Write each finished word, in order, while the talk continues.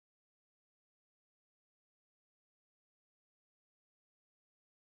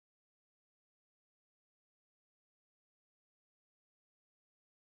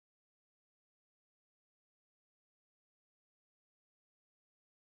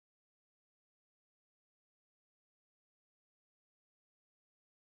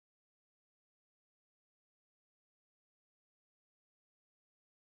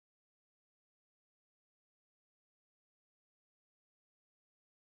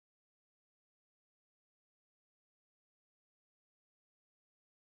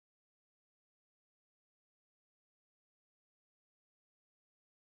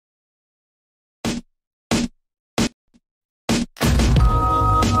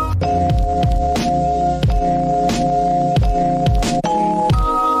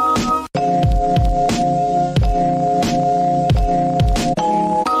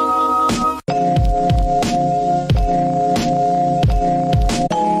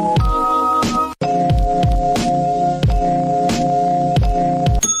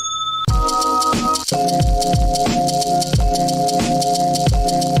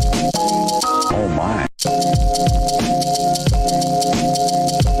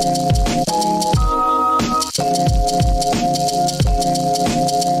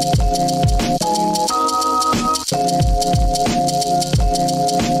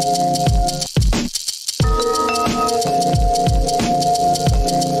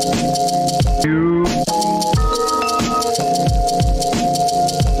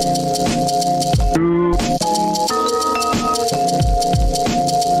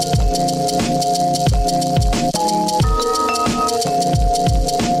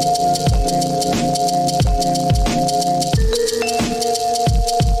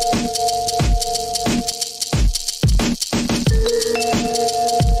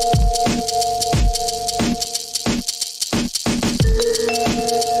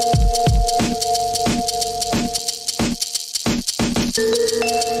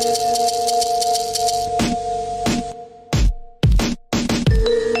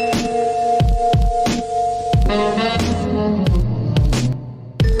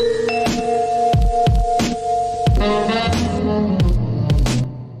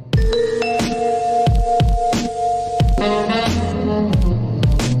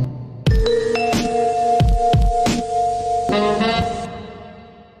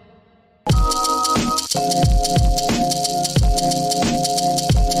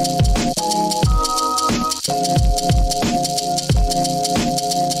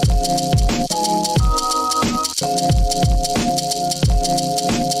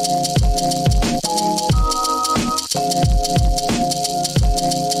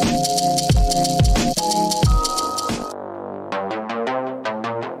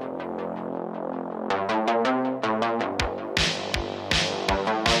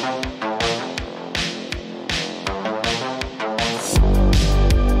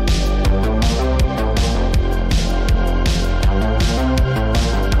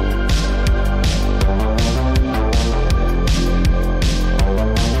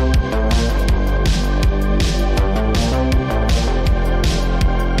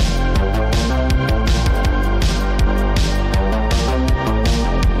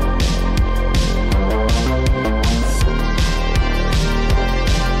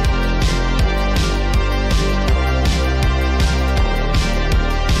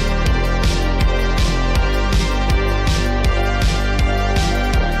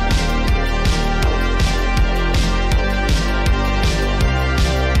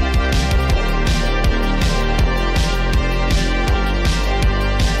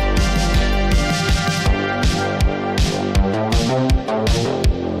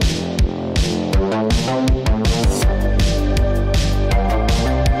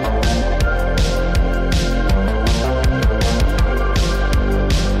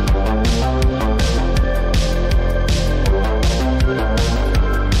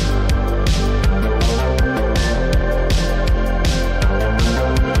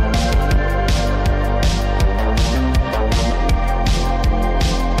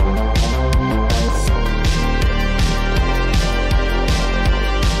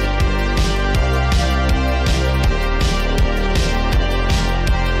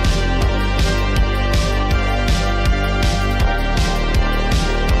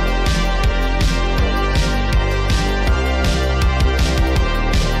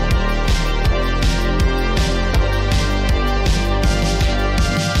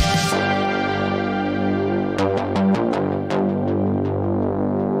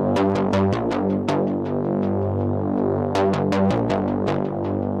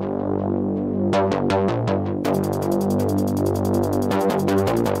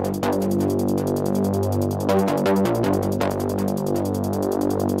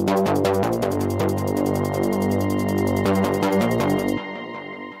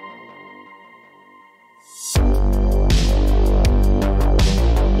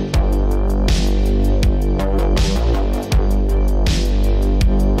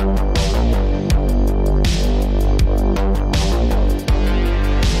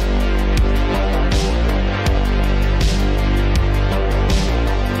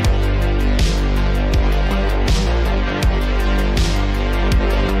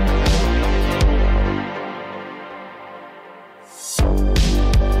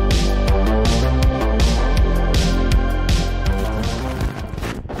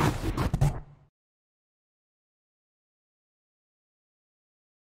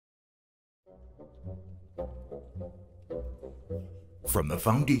From the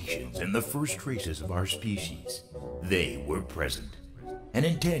foundations and the first traces of our species, they were present. An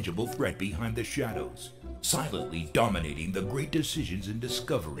intangible threat behind the shadows, silently dominating the great decisions and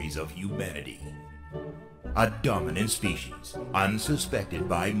discoveries of humanity. A dominant species, unsuspected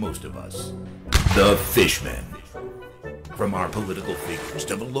by most of us. The Fishmen. From our political figures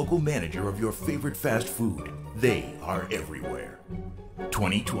to the local manager of your favorite fast food, they are everywhere.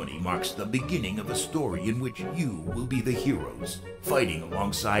 2020 marks the beginning of a story in which you will be the heroes, fighting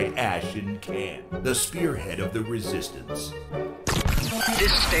alongside Ashcan, the spearhead of the resistance.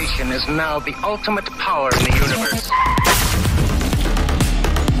 This station is now the ultimate power in the universe.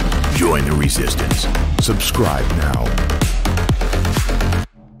 Join the resistance. Subscribe now.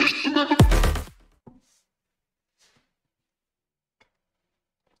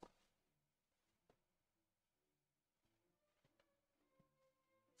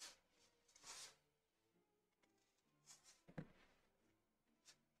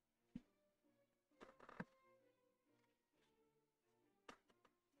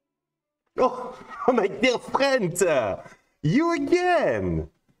 Oh, my dear friend, you again!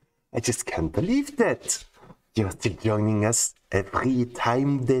 I just can't believe that. You're still joining us every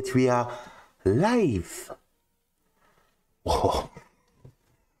time that we are live. Oh,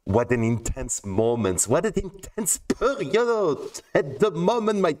 what an intense moment, what an intense period at the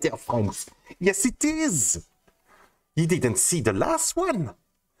moment, my dear friends. Yes, it is. You didn't see the last one.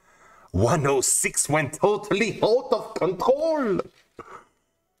 106 went totally out of control.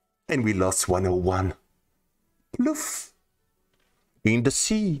 And we lost 101. Ploof. In the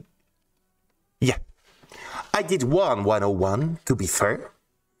sea. Yeah. I did warn 101, to be fair.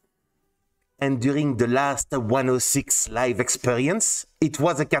 And during the last 106 live experience, it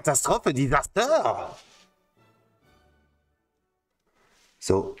was a catastrophe, a disaster.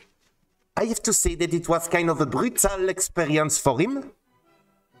 So, I have to say that it was kind of a brutal experience for him.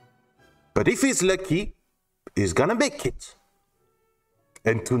 But if he's lucky, he's gonna make it.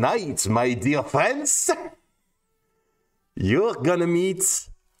 And tonight, my dear friends, you're gonna meet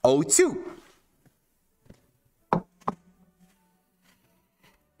O2.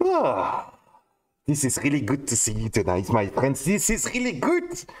 Oh, this is really good to see you tonight, my friends. This is really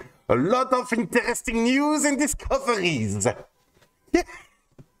good. A lot of interesting news and discoveries. Yeah.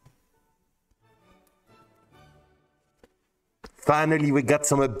 Finally, we got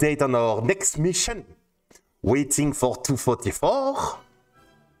some update on our next mission. Waiting for 244.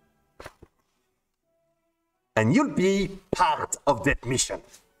 And you'll be part of that mission.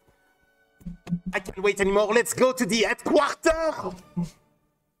 I can't wait anymore. Let's go to the headquarters.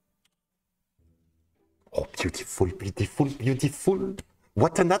 Oh, beautiful, beautiful, beautiful.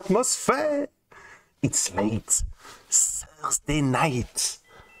 What an atmosphere. It's late. Thursday night.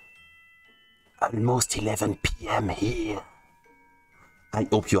 Almost 11 p.m. here. I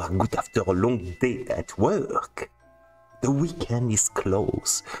hope you are good after a long day at work. The weekend is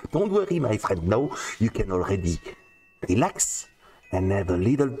close. Don't worry, my friend. Now you can already relax and have a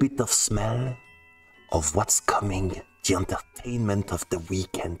little bit of smell of what's coming, the entertainment of the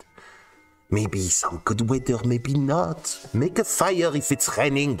weekend. Maybe some good weather, maybe not. Make a fire if it's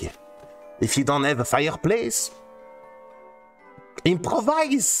raining. If you don't have a fireplace,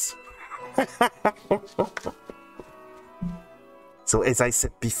 improvise. So as I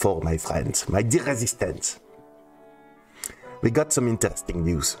said before, my friend, my dear resistant, we got some interesting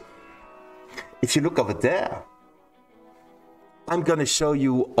news. If you look over there, I'm gonna show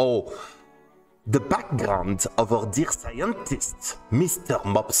you the background of our dear scientist, Mr.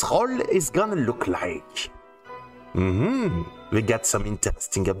 Mop's role is gonna look like. We got some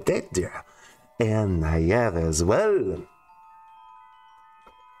interesting update there. And I have as well.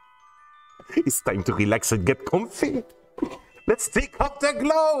 It's time to relax and get comfy. Let's take off the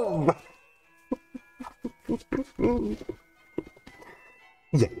glove.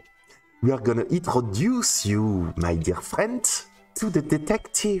 Yeah, we are gonna introduce you, my dear friend, to the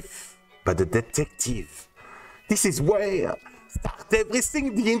detective. But the detective, this is where start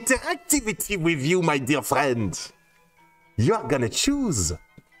everything, the interactivity with you, my dear friend. You are gonna choose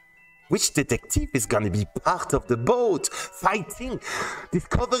which detective is gonna be part of the boat, fighting,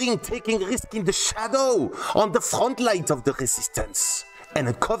 discovering, taking risk in the shadow, on the front line of the resistance, and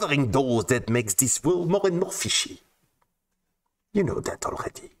uncovering those that makes this world more and more fishy. You know that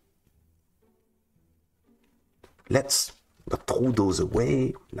already. Let's not throw those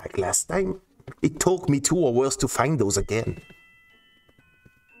away like last time. It took me 2 hours to find those again.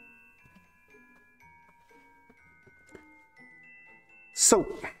 So,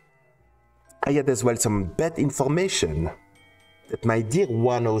 I had as well some bad information that my dear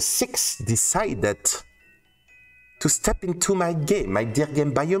 106 decided to step into my game, my dear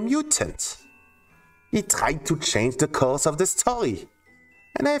game Biomutant. He tried to change the course of the story.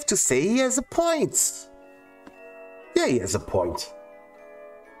 And I have to say, he has a point. Yeah, he has a point.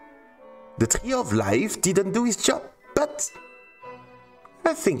 The Tree of Life didn't do his job, but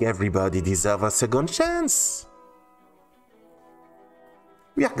I think everybody deserves a second chance.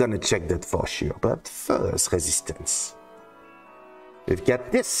 We are gonna check that for sure, but first, resistance. We've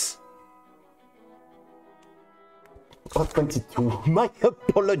got this. Oh, 22. My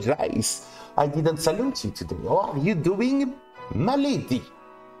apologize. I didn't salute you today. How are you doing, my lady?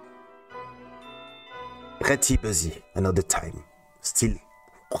 Pretty busy another time. Still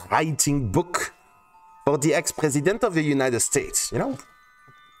writing book for the ex-president of the United States, you know?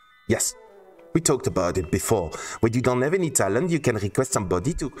 Yes, we talked about it before. When you don't have any talent, you can request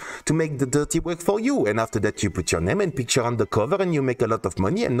somebody to make the dirty work for you. And after that, you put your name and picture on the cover and you make a lot of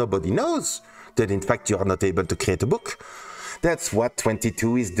money and nobody knows that in fact you are not able to create a book. That's what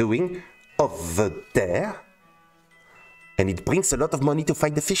 22 is doing over there. And it brings a lot of money to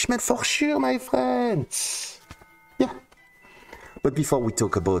fight the fishmen for sure, my friends. Yeah. But before we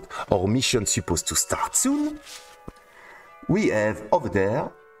talk about our mission supposed to start soon, we have over there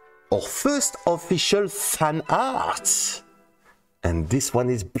our first official fan art. And this one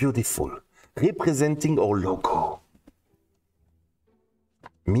is beautiful, representing our logo.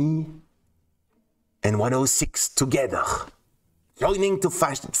 Me and 106 together, joining to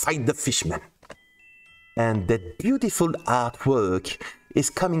fight the fishmen. And that beautiful artwork is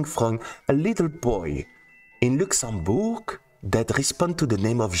coming from a little boy in Luxembourg that responds to the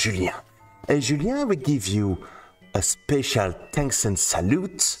name of Julien. And Julien will give you a special thanks and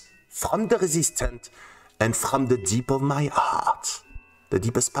salute from the resistant and from the deep of my heart. The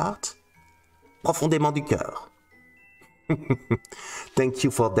deepest part? Profondément du cœur. Thank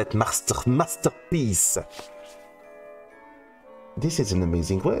you for that masterpiece. This is an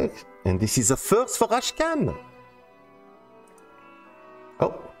amazing work, and this is a first for Ashcan.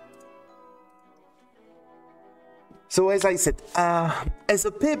 Oh. So as I said, as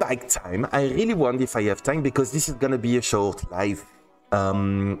a payback time, I really wonder if I have time, because this is gonna be a short live,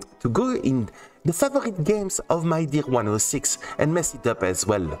 to go in the favorite games of my dear 106 and mess it up as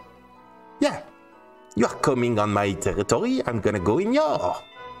well. Yeah, you are coming on my territory, I'm gonna go in your.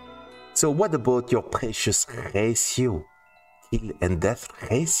 So what about your precious ratio? Kill and death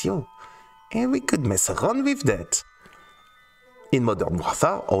ratio? And we could mess around with that. In Modern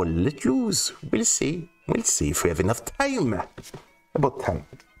Warfare, or let loose. We'll see. We'll see if we have enough time. About time.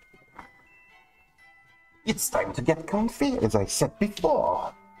 It's time to get comfy, as I said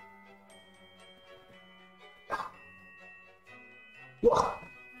before. Oh,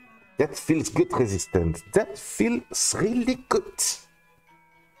 that feels good, Resistant. That feels really good.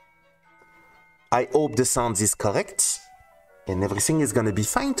 I hope the sound is correct. And everything is gonna be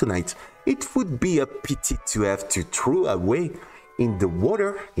fine tonight. It would be a pity to have to throw away in the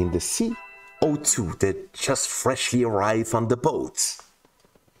water, in the sea, O2 that just freshly arrived on the boat.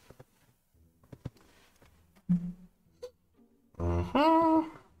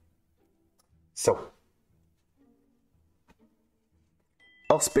 So,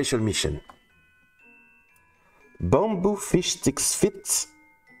 our special mission. Bamboo fish sticks fit.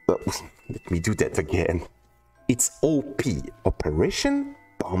 Let me do that again. It's OP, Operation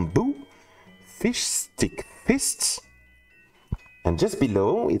Bamboo Fish Stick Fists. And just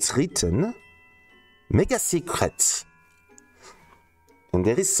below, it's written Mega Secret. And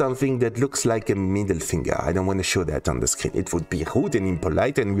there is something that looks like a middle finger. I don't want to show that on the screen. It would be rude and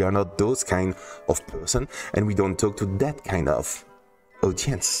impolite, and we are not those kind of person, and we don't talk to that kind of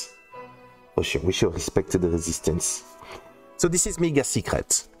audience. For sure, we show respect to the resistance. So this is Mega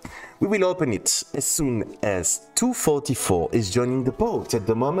Secret. We will open it as soon as 244 is joining the boat. At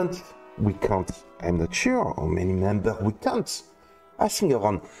the moment, we count, I'm not sure how many members we count. I think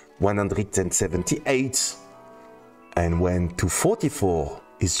around 178. And when 244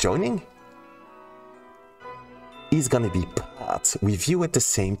 is joining, he's gonna be part with you at the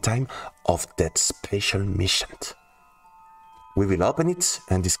same time of that special mission. We will open it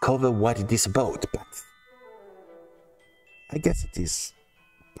and discover what it is about, but I guess it is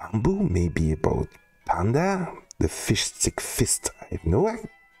bamboo, maybe about panda, the fish stick fist. I have no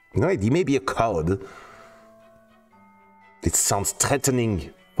idea, maybe a code. It sounds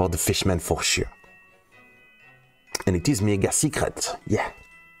threatening for the fisherman for sure. And it is Mega Secret, yeah.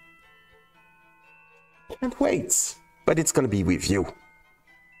 Can't wait, but it's gonna be with you.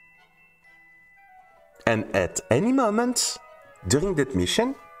 And at any moment during that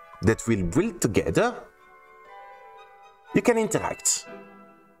mission that we'll build together, you can interact.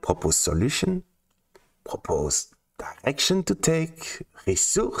 Propose solution, propose direction to take,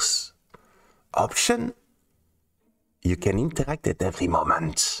 resource, option. You can interact at every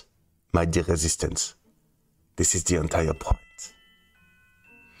moment, my dear resistance. This is the entire point.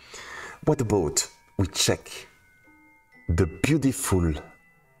 What about we check the beautiful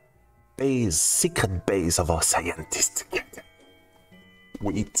base, secret base of our scientists together?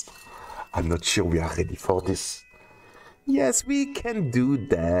 Wait, I'm not sure we are ready for this. Yes, we can do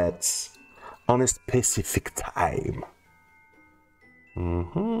that on a specific time.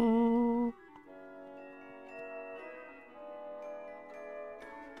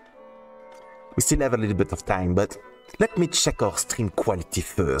 We still have a little bit of time, but let me check our stream quality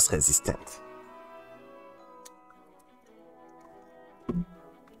first, Resistant.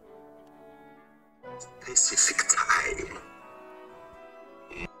 Specific time.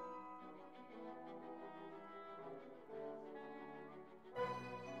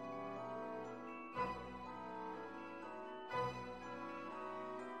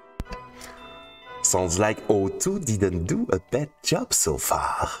 Sounds like O2 didn't do a bad job so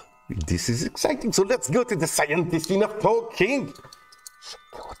far. This is exciting, so let's go to the scientist. Enough talking. Check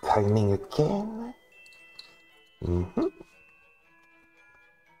our timing again.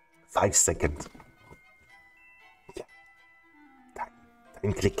 5 seconds. Yeah.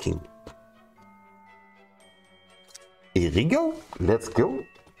 Time clicking. Here we go. Let's go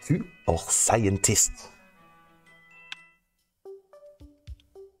to our scientist.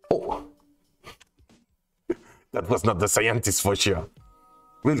 Oh. That was not the scientist for sure.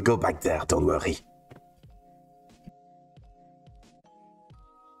 We'll go back there, don't worry.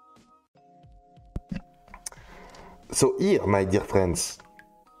 So here, my dear friends,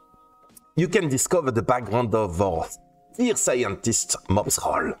 you can discover the background of our dear scientist Mob's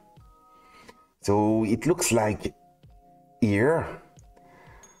role. So it looks like here,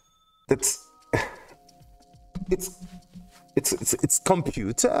 it's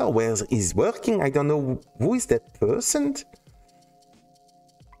computer where he's working. I don't know who is that person.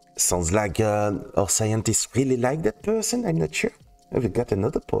 Sounds like our scientists really like that person. I'm not sure. Have we got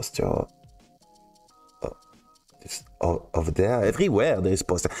another poster? Over there, everywhere there is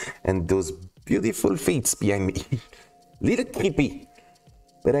poster, and those beautiful feet behind me. Little creepy,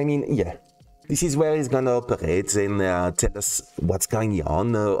 but I mean, yeah. This is where he's gonna operate and tell us what's going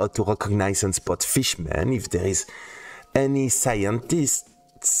on, how to recognize and spot fishmen if there is any science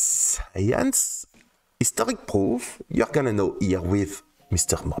historic proof. You're gonna know here with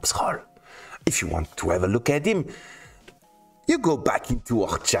Mr. Mob's role. If you want to have a look at him, you go back into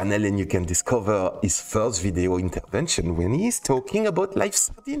our channel and you can discover his first video intervention when he's talking about life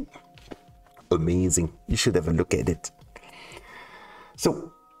sardine. Amazing. You should have a look at it.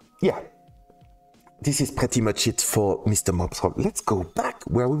 So, yeah. This is pretty much it for Mr. Mob's role. Let's go back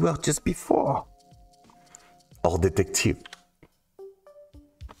where we were just before. Our detective.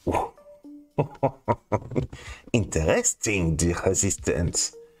 Interesting, dear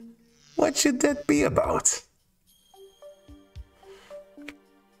assistant. What should that be about?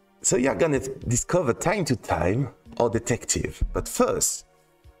 So you're gonna discover time to time our detective. But first,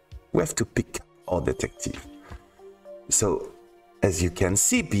 we have to pick our detective. So, as you can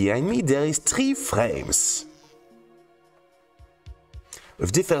see behind me, there is 3 frames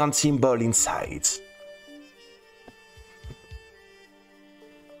with different symbols inside.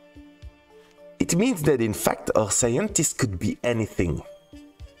 It means that in fact our scientist could be anything.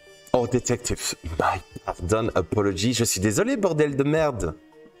 Our detective, pardon, apologie, je suis désolé, bordel de merde.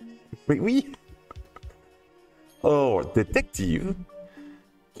 Oui. Our detective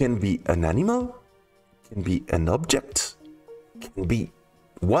can be an animal, can be an object, can be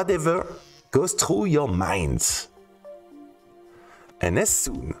whatever goes through your mind. And as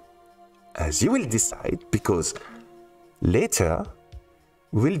soon as you will decide, because later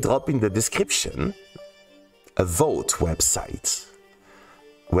we'll drop in the description a vote website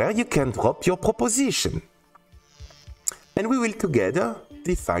where you can drop your proposition. And we will together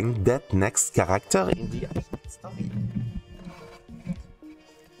define that next character in the story.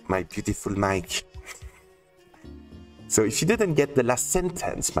 My beautiful mic. So if you didn't get the last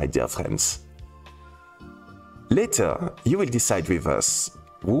sentence, my dear friends, later you will decide with us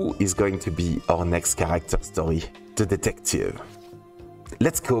who is going to be our next character story, the detective.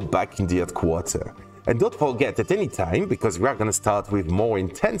 Let's go back in the headquarters. And don't forget at any time, because we are going to start with more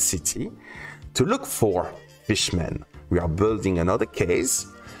intensity, to look for fishmen. We are building another case,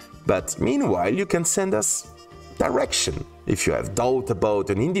 but meanwhile you can send us direction. If you have doubt about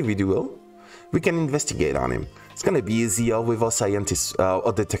an individual, we can investigate on him. It's going to be easier with our scientist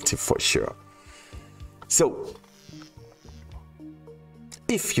or detective for sure. So,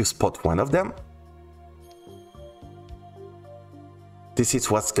 if you spot one of them, This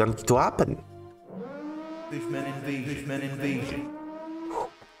is what's going to happen. Fishmen invasion. Fishmen invasion.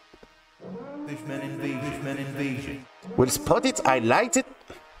 Fishmen invasion. Fishmen invasion. Well spotted, I liked it.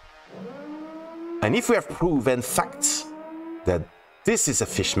 And if we have proven facts that this is a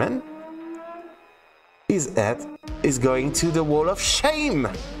fishman, his head is going to the wall of shame.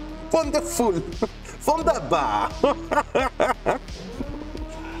 Wonderful. Wunderbar.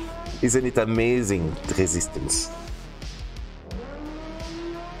 Isn't it amazing, the resistance?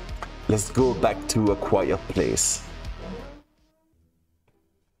 Let's go back to a quiet place.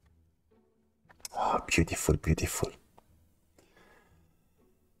 Oh, beautiful, beautiful.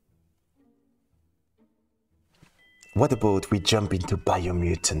 What about we jump into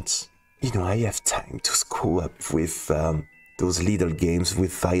Biomutant? You know, I have time to screw up with those little games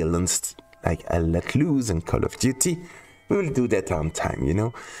with violence like I Let Loose and Call of Duty. We will do that on time, you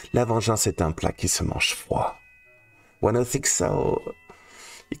know. La vengeance est un plat qui se mange froid. When I think so,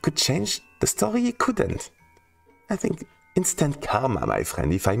 it could change the story, it couldn't. I think instant karma, my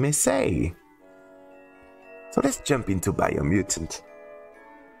friend, if I may say. So let's jump into Biomutant.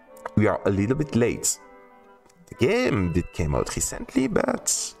 We are a little bit late. The game did came out recently,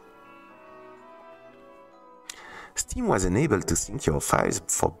 but Steam was unable to sync your files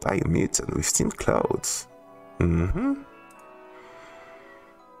for Biomutant with Steam Cloud.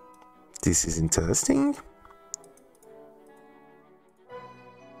 This is interesting.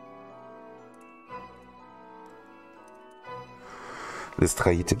 Let's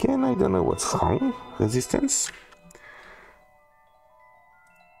try it again. I don't know what's wrong. Resistance.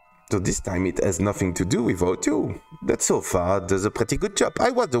 So this time it has nothing to do with O2. That so far does a pretty good job.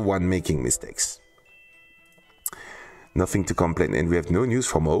 I was the one making mistakes. Nothing to complain, and we have no news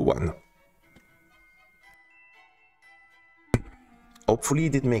from O1. Hopefully he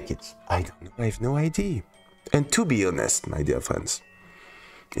did make it. I don't know, I have no idea. And to be honest, my dear friends,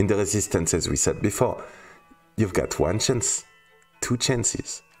 in the resistance, as we said before, you've got one chance, two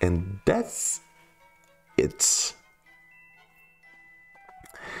chances, and that's it.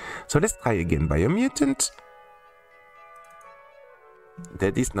 So let's try again Biomutant.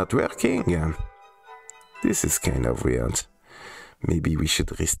 That is not working. This is kind of weird. Maybe we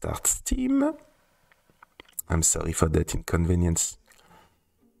should restart Steam. I'm sorry for that inconvenience.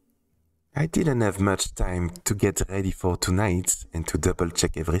 I didn't have much time to get ready for tonight and to double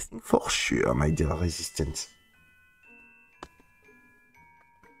check everything for sure, my dear Resistant.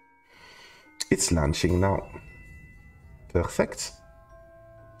 It's launching now. Perfect.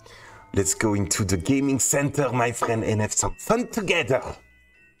 Let's go into the gaming center, my friend, and have some fun together.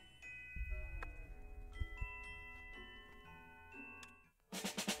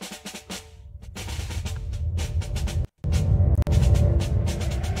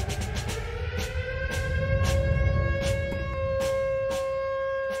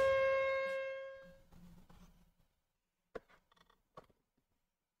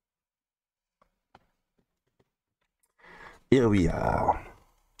 Here we are.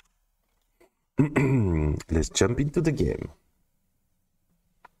 Let's jump into the game.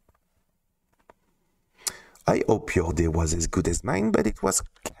 I hope your day was as good as mine, but it was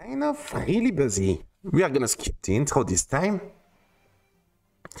kind of really busy. We are gonna skip the intro this time.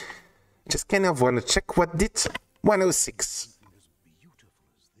 Just kind of wanna check what did 106.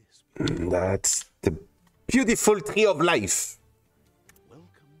 That's the beautiful tree of life.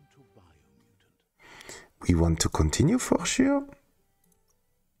 We want to continue for sure.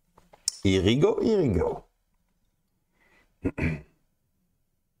 Here we go, here we go.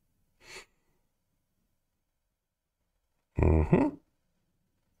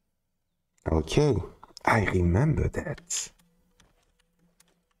 Okay, I remember that.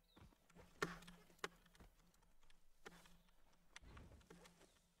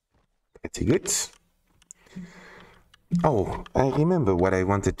 Pretty good. Oh, I remember what I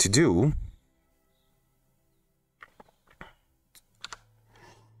wanted to do.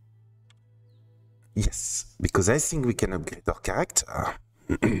 Yes, because I think we can upgrade our character.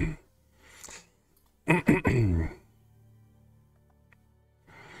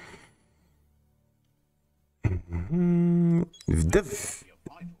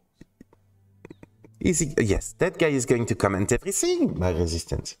 Yes, that guy is going to comment everything, my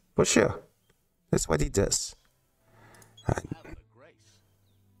Resistance, for sure. That's what he does.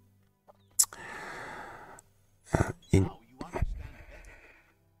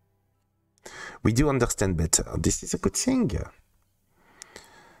 We do understand better. This is a good thing.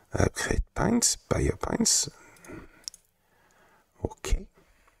 Upgrade points, bio points. Okay.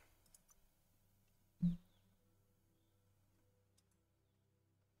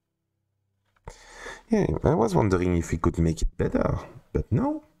 Yeah, I was wondering if we could make it better, but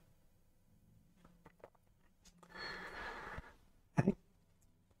no. I kind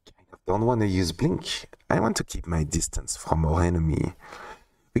of don't want to use blink. I want to keep my distance from our enemy.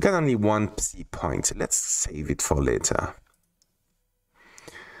 We got only one psi point, so let's save it for later.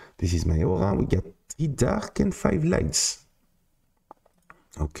 This is my aura. We got 3 dark and 5 lights.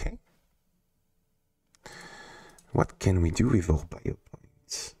 Okay. What can we do with our bio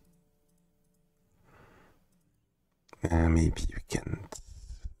points? Maybe we can...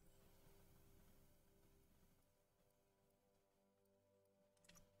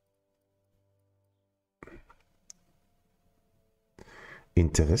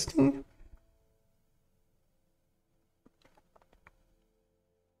 Interesting.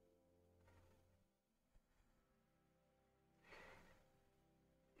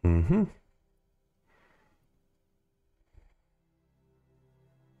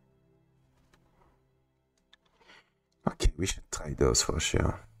 Okay, we should try those for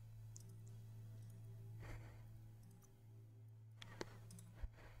sure.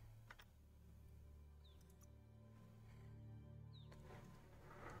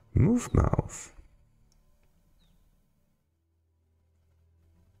 Move mouth.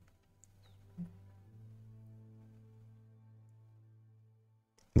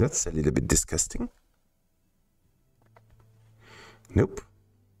 That's a little bit disgusting. Nope.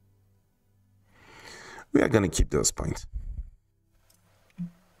 We are gonna keep those points.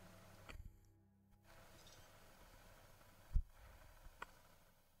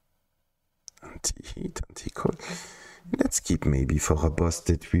 Anti-heat, anti-cold. Let's keep maybe for a boss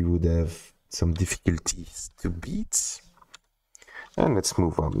that we would have some difficulties to beat. And let's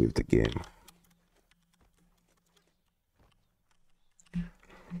move on with the game.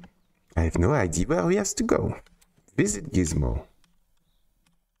 I have no idea where he has to go. Visit Gizmo.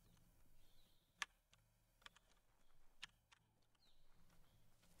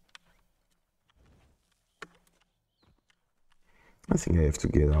 I think I have to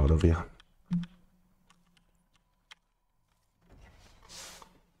get out of here.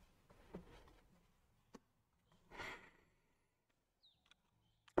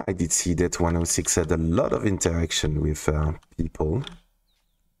 I did see that 106 had a lot of interaction with people.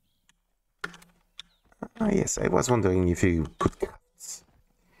 Yes, I was wondering if you could craft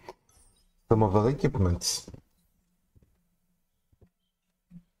some of our equipment.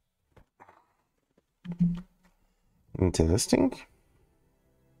 Interesting.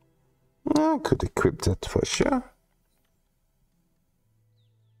 I could equip that for sure.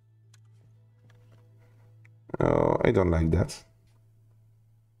 Oh, I don't like that.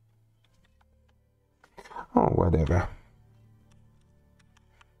 Oh, whatever.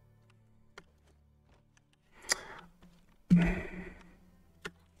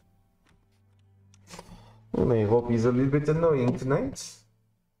 And I hope he's a little bit annoying tonight.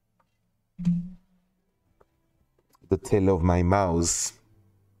 The tail of my mouse.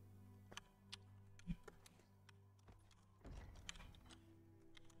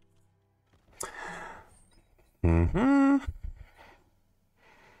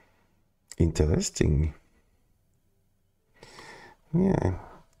 Interesting. Yeah,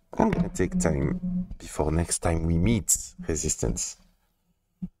 I'm gonna take time before next time we meet Resistance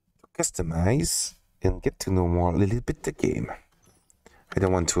to customize and get to know more a little bit the game. I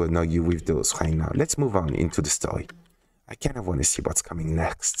don't want to annoy you with those right now. Let's move on into the story. I kind of want to see what's coming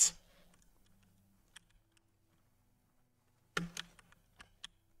next.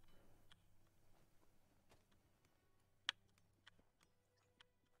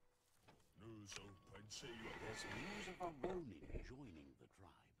 There's news of a Ronin joining the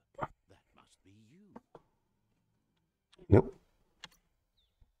tribe. That must be you. Nope.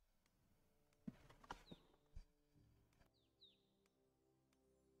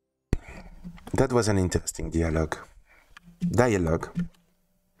 That was an interesting dialogue.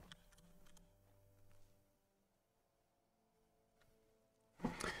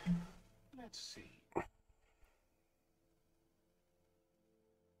 Let's see.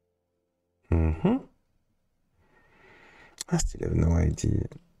 I still have no idea.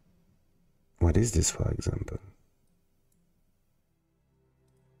 What is this, for example?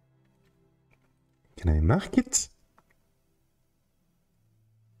 Can I mark it?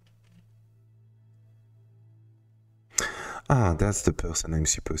 Ah, that's the person I'm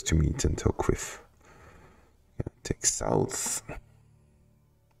supposed to meet and talk with. Take south.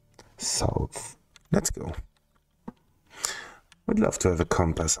 South. Let's go. Would love to have a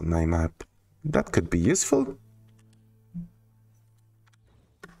compass on my map. That could be useful.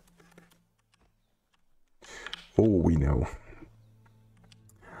 Oh, we know.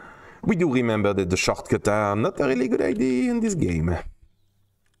 We do remember that the shortcuts are not a really good idea in this game.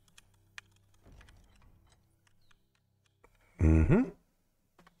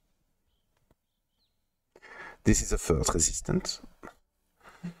 This is a first resistant.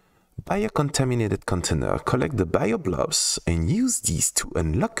 Biocontaminated container. Collect the bioblobs and use these to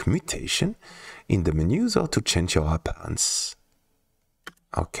unlock mutation in the menus or to change your appearance.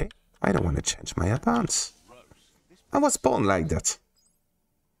 Okay, I don't want to change my appearance. I was born like that.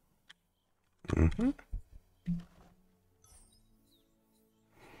 I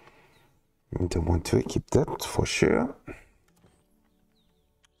don't want to equip that for sure.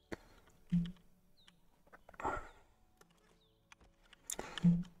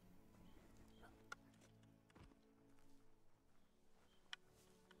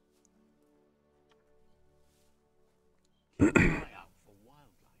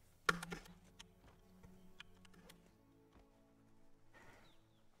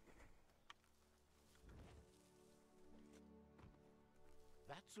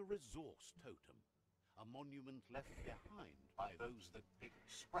 That's a resource totem, a monument left behind by those that pick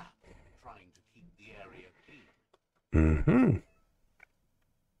scrap, trying to keep the area clean.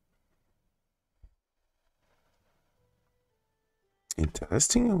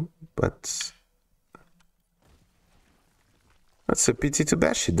 Interesting, but that's a pity to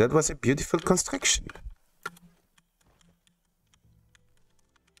bash it. That was a beautiful construction.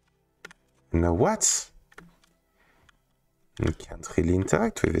 Now what? You can't really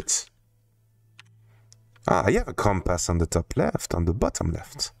interact with it. Ah, I have a compass on the top left, on the bottom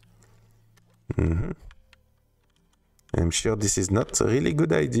left. I'm sure this is not a really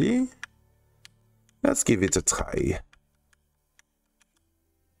good idea. Let's give it a try.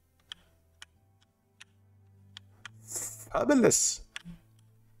 Fabulous.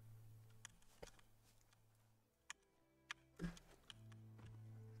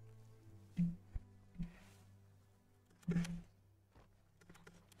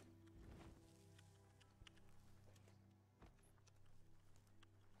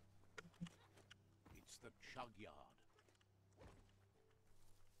 It's the chug yard.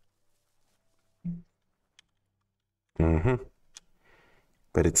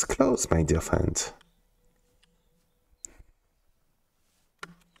 But it's closed, my dear friend.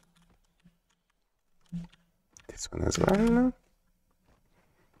 This one as well.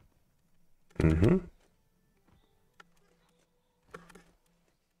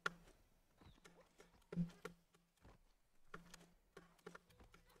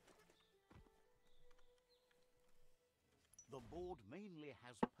 The board mainly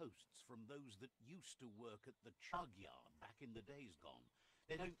has posts from those that used to work at the chug yard back in the days gone.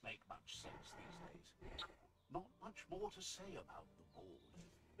 They don't make much sense these days. Not much more to say about the board.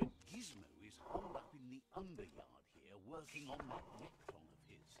 But Gizmo is holed up in the underyard here working on that Necton of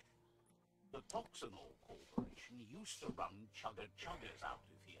his. The Toxanol Corporation used to run chuggers out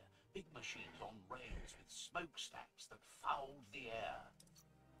of here. Big machines on rails with smokestacks that fouled the air.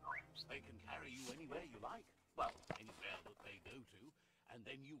 They can carry you anywhere you like. Well, anywhere that they go to, and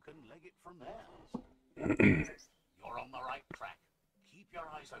then you can leg it from there. You're on the right track. Keep your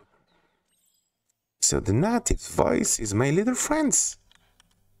eyes open. So the narrative's voice is my little friends.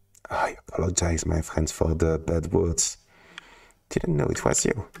 I apologize, my friends, for the bad words. Didn't know it was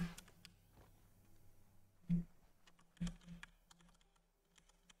you.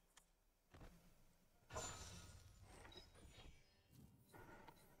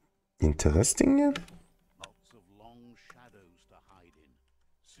 Interesting. Lots of long shadows to hide in.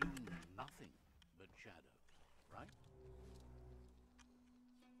 Soon nothing but shadows, right?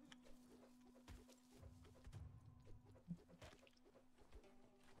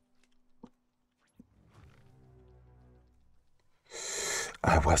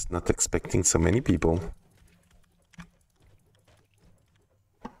 I was not expecting so many people.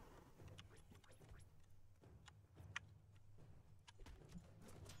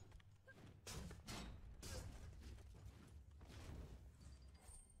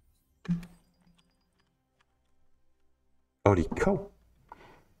 Holy cow.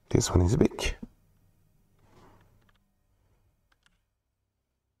 This one is big.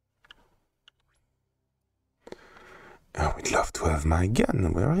 I would love to have my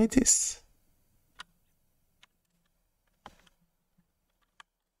gun where it is.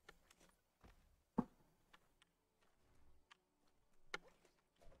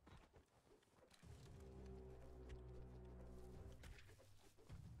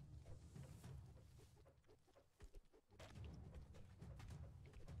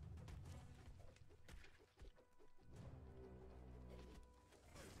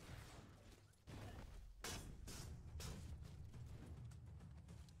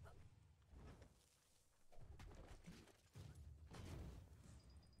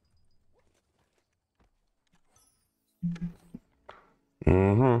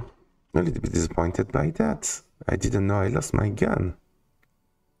 A little bit disappointed by that. I didn't know I lost my gun.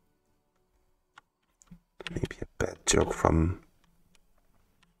 Maybe a bad joke from...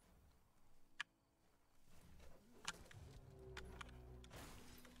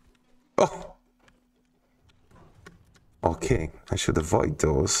 Oh! Okay, I should avoid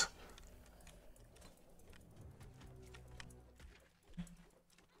those.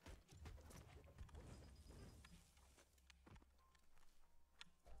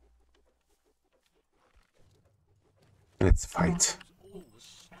 Let's fight. Always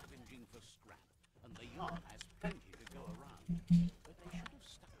scavenging for scrap, and the yard has plenty to go around. But they should have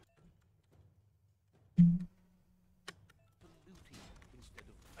stuck to looting instead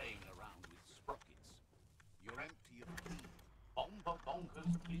of playing around with sprockets. You're empty of key. Bomber bonkers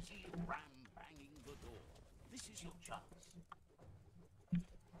busy ram banging the door. This is your chance.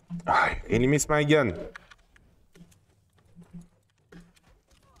 I really miss my gun.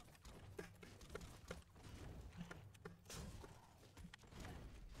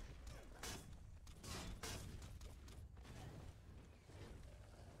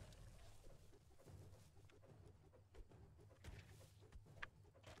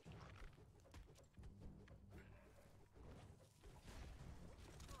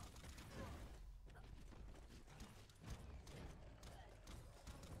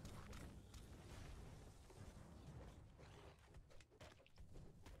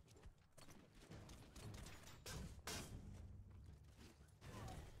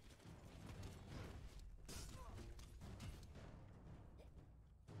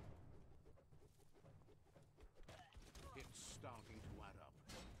 It's starting to add up.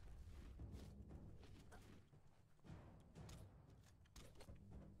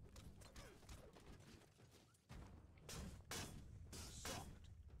 Soft.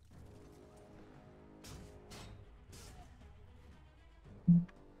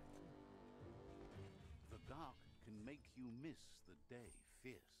 The dark can make you miss the day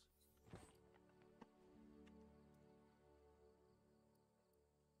fierce.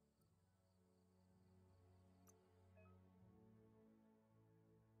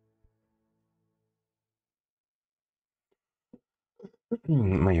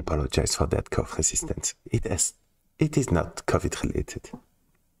 I apologize for that cough resistance. It is not COVID related.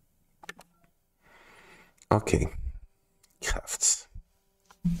 Okay. Crafts.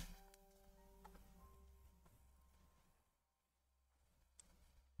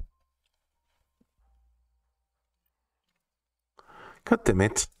 God damn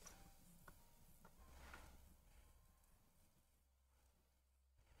it.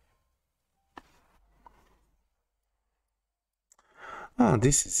 Oh,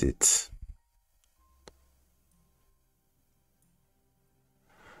 this is it.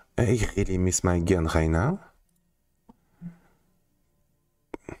 I really miss my gun right now.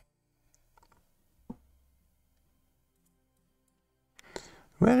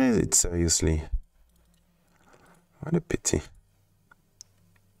 Where is it, seriously? What a pity.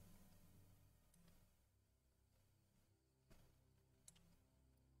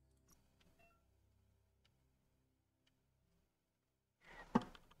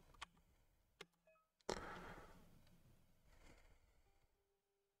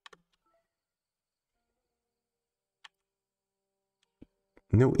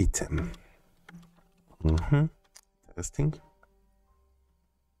 No item. Interesting.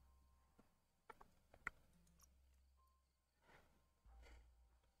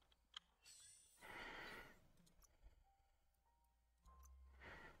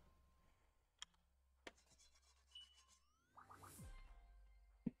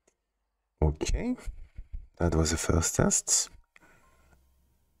 Okay, that was the first test.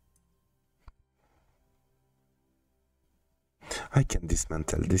 I can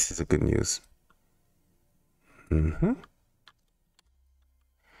dismantle. This is a good news.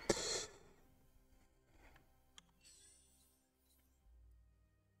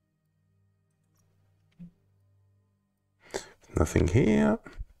 Nothing here.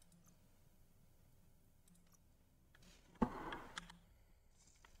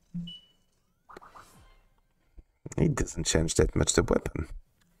 It doesn't change that much the weapon.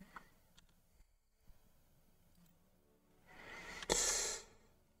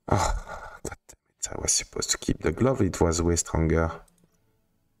 Oh, god damn it. I was supposed to keep the glove. It was way stronger.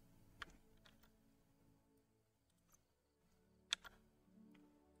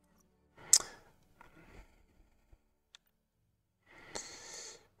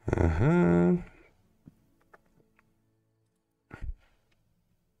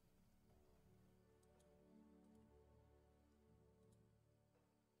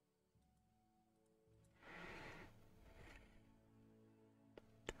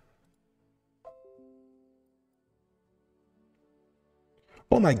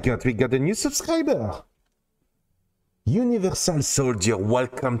 Oh my god, we got a new subscriber! Universal Soldier,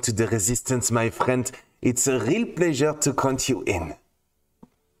 welcome to the Resistance, my friend. It's a real pleasure to count you in.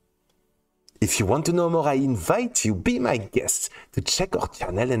 If you want to know more, I invite you, be my guest, to check our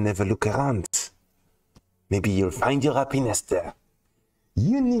channel and have a look around. Maybe you'll find your happiness there.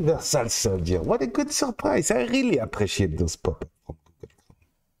 Universal Soldier, what a good surprise. I really appreciate those pop-ups from Google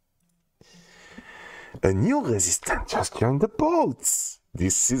Chrome. A new resistant just joined the boats.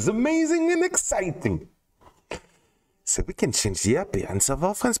 This is amazing and exciting. So we can change the appearance of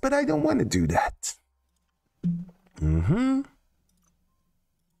our friends, but I don't want to do that. I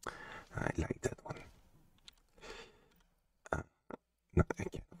like that one. No, I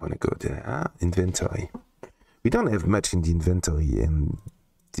want to go there. Inventory. We don't have much in the inventory, and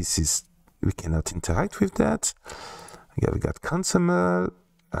this is, we cannot interact with that. We got consumable,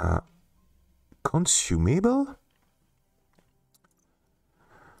 consumable.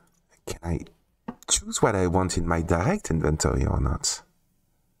 Can I choose what I want in my direct inventory or not?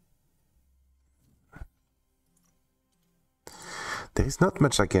 There is not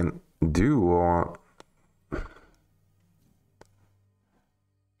much I can do, or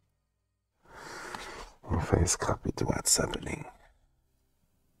if I scrap it, what's happening?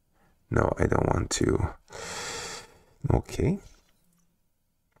 No, I don't want to. Okay.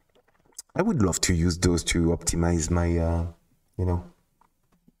 I would love to use those to optimize my, you know,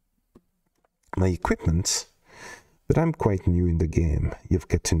 my equipment, but I'm quite new in the game. You've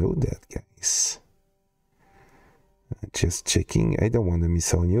got to know that, guys. Just checking. I don't want to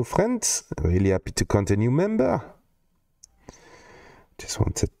miss our new friends. Really happy to count a new member. Just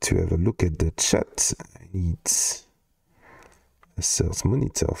wanted to have a look at the chat. I need a source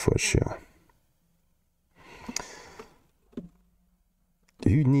monitor for sure.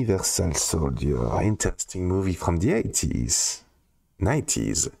 Universal Soldier, interesting movie from the 80s.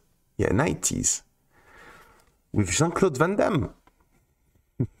 90s. Yeah, 90s. With Jean-Claude Van Damme.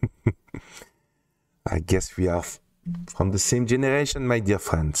 I guess we are from the same generation, my dear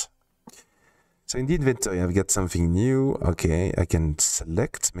friends. So in the inventory, I've got something new. Okay, I can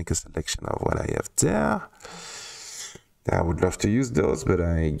select, make a selection of what I have there. I would love to use those, but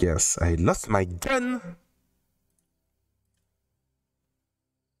I guess I lost my gun.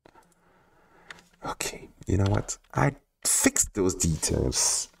 Okay, you know what? I fix those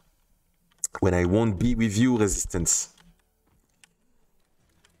details when I won't be with you, Resistance.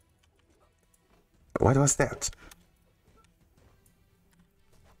 What was that?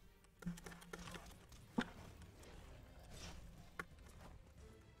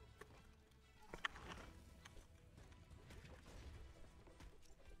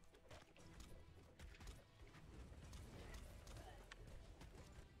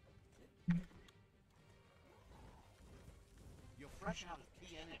 You're fresh out of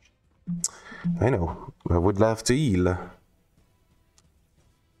key energy. I know. I would love to heal. I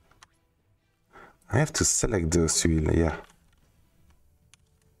have to select those to heal, yeah.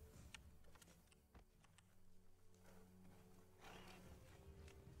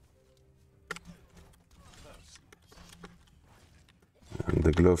 And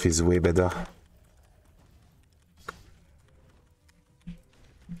the glove is way better.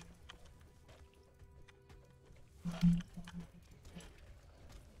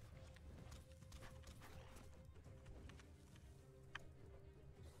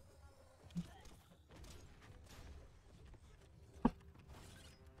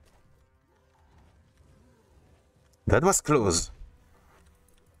 That was close.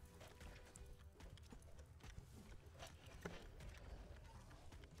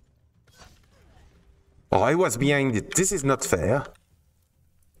 Oh, I was behind it. This is not fair.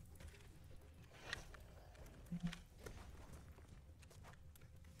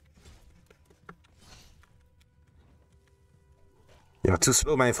 You're too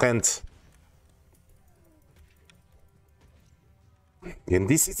slow, my friend. And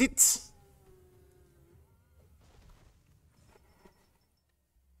this is it.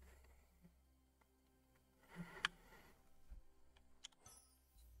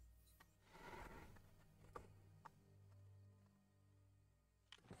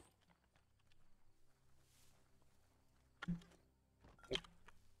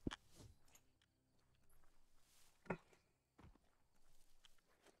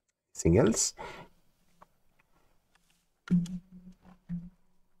 Anything else?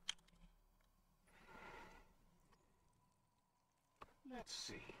 Let's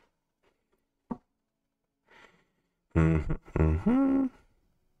see.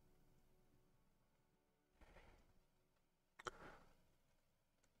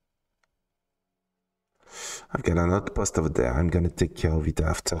 I've got an outpost over there. I'm gonna take care of it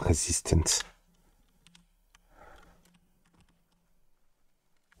after resistance.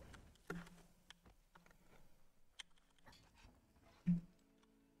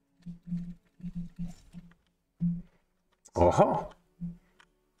 Oh!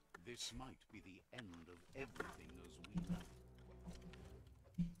 This might be the end of everything as we know.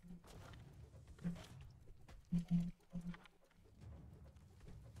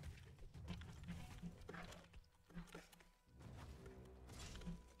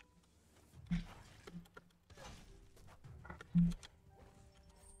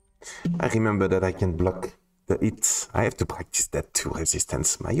 I remember that I can block the hit. I have to practice that too,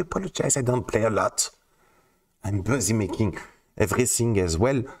 resistance. I apologize, I don't play a lot. I'm busy making everything as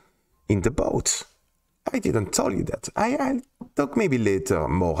well in the boat. I didn't tell you that. I'll talk maybe later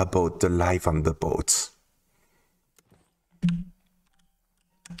more about the life on the boat.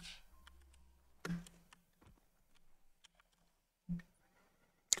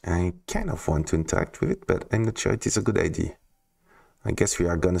 I kind of want to interact with it, but I'm not sure it is a good idea. I guess we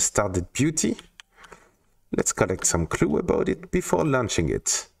are gonna start at beauty. Let's collect some clue about it before launching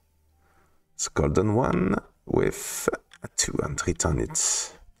it. It's a golden one with a 200 on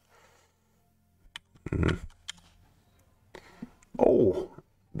it. Oh,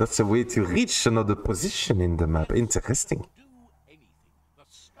 that's a way to reach another position in the map. Interesting. Do anything. The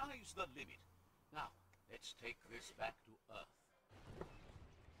sky's the limit. Now, let's take this back to Earth.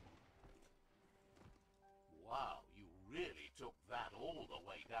 Wow, you really took that all the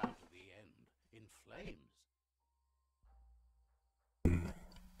way down to the end. In flames.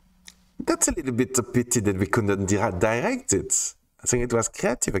 That's a little bit a pity that we couldn't direct it. I think it was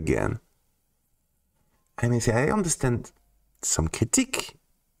creative again. I mean, I understand some critique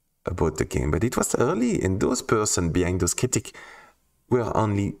about the game, but it was early, and those persons behind those critiques were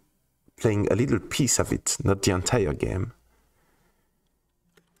only playing a little piece of it, not the entire game.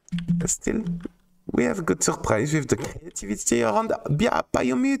 But still, we have a good surprise with the creativity around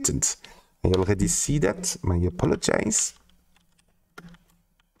Biomutant. I already see that. I apologize.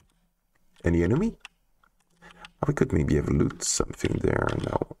 Any enemy? Oh, we could maybe have loot something there.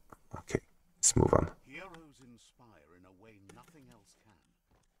 No. Okay, let's move on. Heroes inspire in a way nothing else can.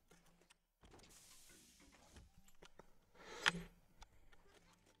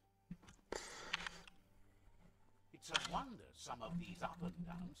 It's a wonder some of these up and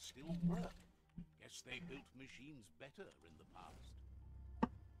downs still work. Guess they built machines better in the past.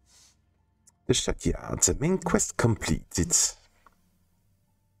 The Shackyard, the main quest completed.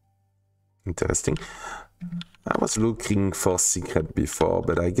 Interesting. I was looking for secret before,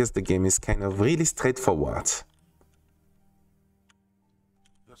 but I guess the game is kind of really straightforward.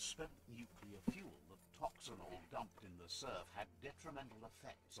 The spent nuclear fuel, the toxinol dumped in the surf, had detrimental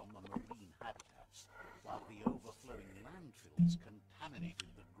effects on the marine habitats, while the overflowing landfills contaminated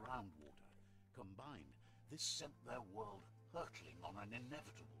the groundwater. Combined, this sent their world hurtling on an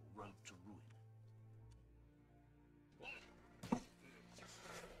inevitable road to ruin.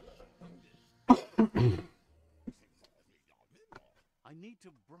 I need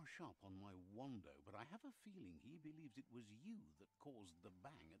to brush up on my Wando, but I have a feeling he believes it was you that caused the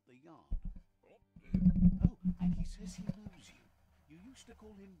bang at the yard. Oh, and he says he knows you. You used to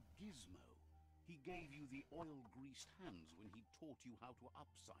call him Gizmo. He gave you the oil-greased hands when he taught you how to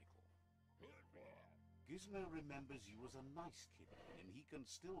upcycle. Gizmo remembers you as a nice kid, and he can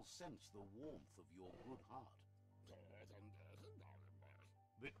still sense the warmth of your good heart.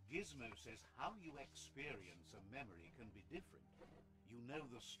 But Gizmo says how you experience a memory can be different. You know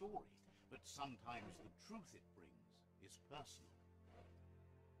the story, but sometimes the truth it brings is personal.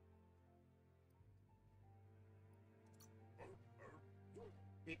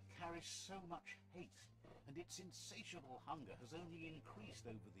 It carries so much hate, and its insatiable hunger has only increased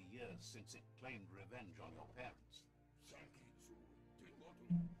over the years since it claimed revenge on your parents.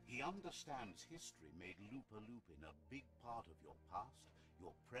 He understands history made Loop-a-Loopin a big part of your past,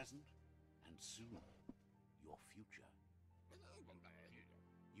 your present, and soon, your future.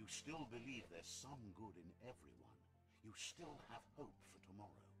 You still believe there's some good in everyone. You still have hope for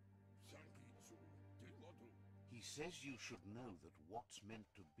tomorrow. He says you should know that what's meant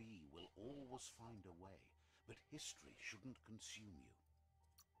to be will always find a way, but history shouldn't consume you.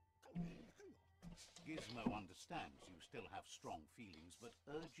 Gizmo understands you still have strong feelings, but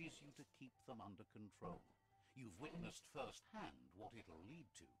urges you to keep them under control. You've witnessed firsthand what it'll lead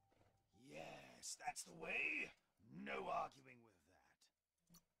to. Yes, that's the way. No arguing with that.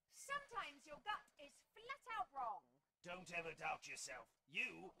 Sometimes your gut is flat out wrong. Don't ever doubt yourself.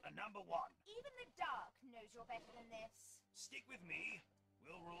 You are number one. Even the dark knows you're better than this. Stick with me.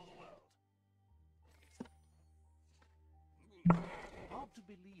 We'll rule the world.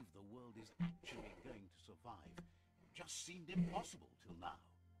 believe the world is actually going to survive just seemed impossible till now.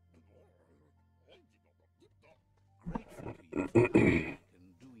 Grateful to you for coming back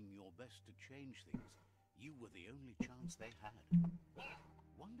and doing your best to change things. You were the only chance they had.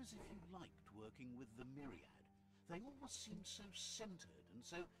 Wonders if you liked working with the Myriad. They always seem so centered and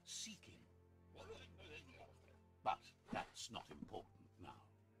so seeking. But that's not important now.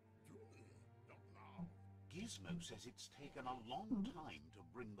 Gizmo says it's taken a long time to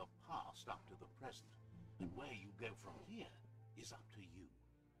bring the past up to the present, and where you go from here is up to you.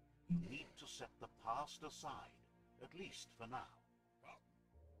 You need to set the past aside, at least for now.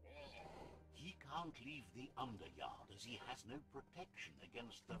 He can't leave the Underyard as he has no protection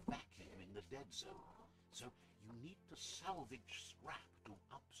against the vacuum in the dead zone. So you need to salvage scrap to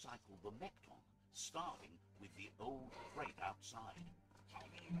upcycle the Mecton, starting with the old freight outside.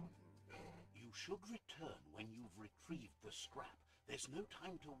 You should return when you've retrieved the scrap. There's no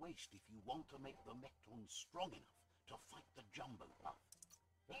time to waste if you want to make the Mecton strong enough to fight the Jumbo Puff.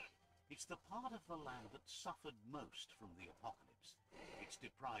 It's the part of the land that suffered most from the apocalypse. It's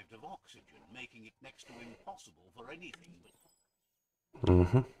deprived of oxygen, making it next to impossible for anything but...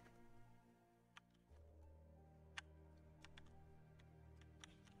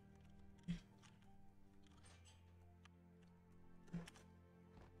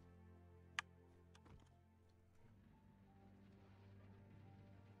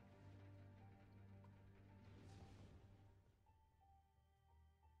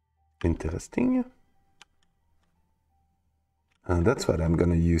 Interesting. And that's what I'm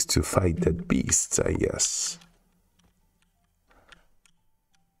gonna use to fight that beast, I guess.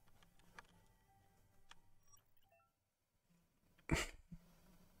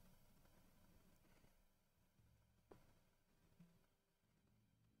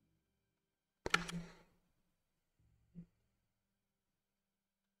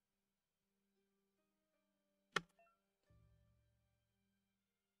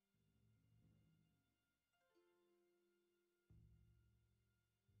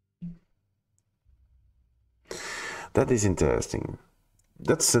 That is interesting.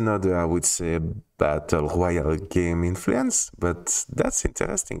 That's another, I would say, battle royale game influence, but that's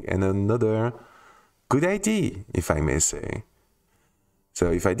interesting and another good idea, if I may say.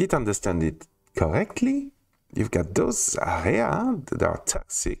 So if I did understand it correctly, you've got those areas that are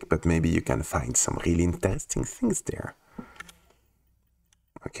toxic, but maybe you can find some really interesting things there.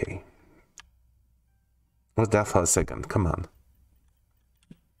 Okay. Was there for a second? Come on.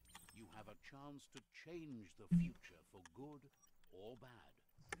 You have a chance to change the future for good or bad.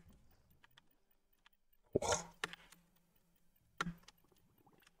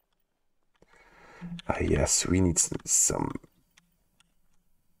 Ah, yes, we need some.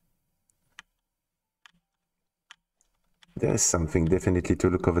 There is something definitely to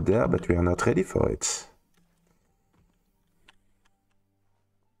look over there, but we are not ready for it.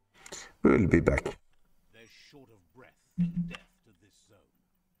 We will be back. They're short of breath and death to this zone.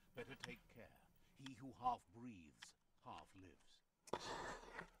 Better take care. He who half breathes, half lives.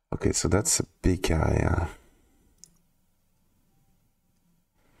 Okay, so that's a big area.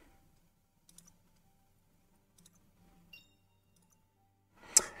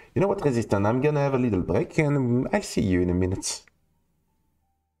 You know what, Resistant? I'm gonna have a little break and I'll see you in a minute.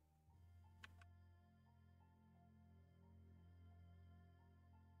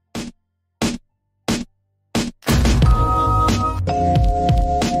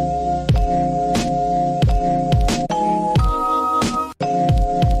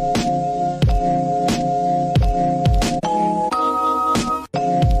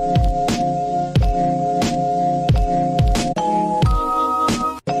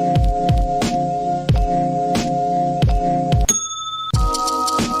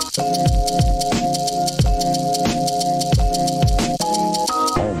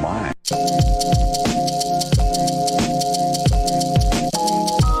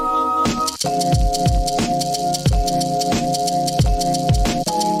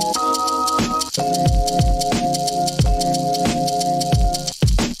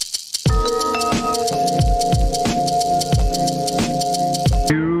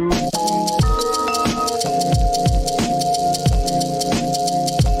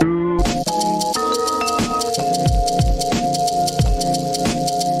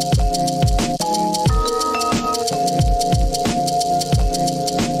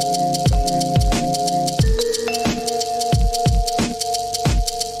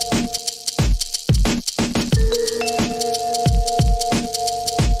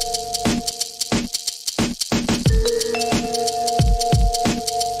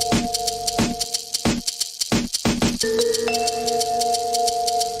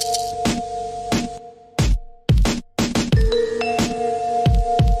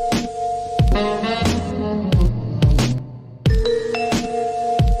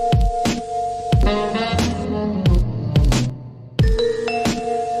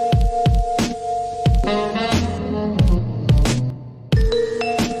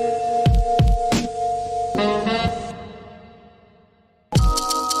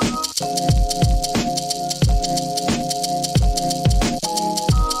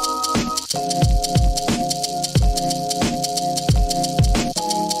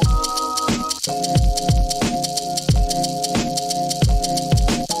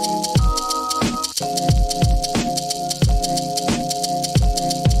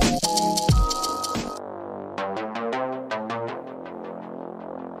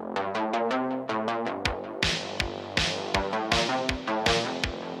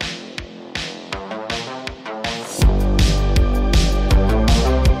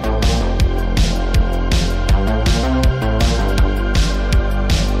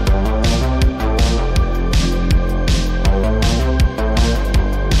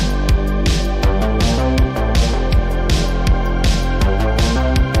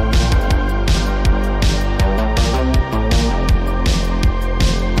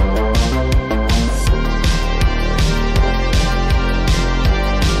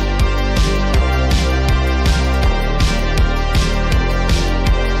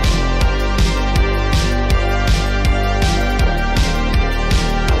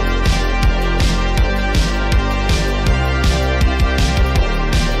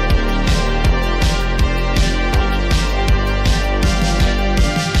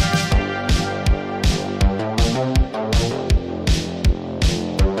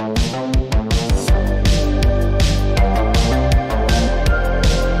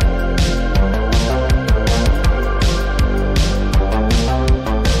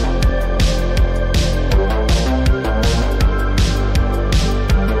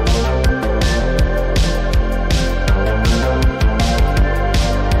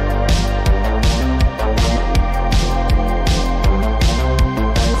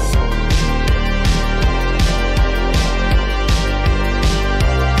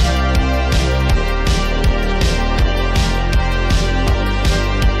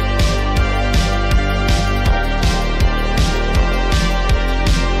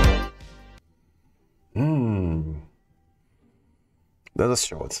 That's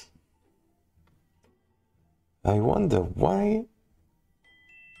short. I wonder why.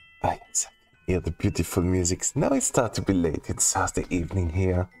 I hear the beautiful music. Now it starts to be late. It's Thursday evening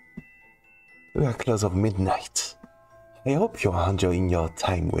here. We are close of midnight. I hope you're enjoying your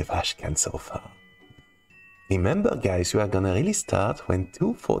time with Ashcan so far. Remember, guys, we are gonna really start when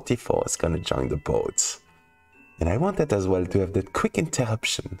 244 is gonna join the boat. And I wanted as well to have that quick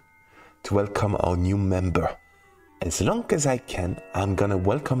interruption to welcome our new member. As long as I can, I'm gonna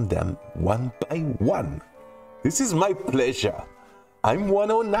welcome them one by one. This is my pleasure. I'm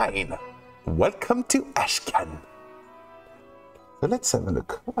 109. Welcome to Ashcan. So let's have a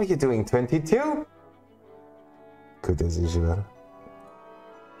look. What are you doing, 22? Good as usual.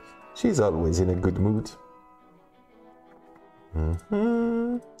 She's always in a good mood.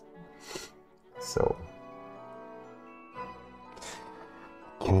 So,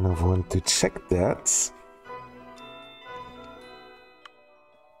 kind of want to check that.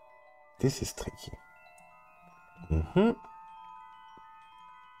 This is tricky.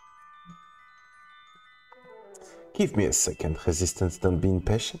 Give me a second, Resistance, don't be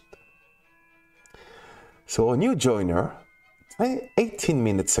impatient. So a new joiner, 18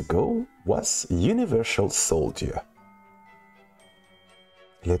 minutes ago, was Universal Soldier.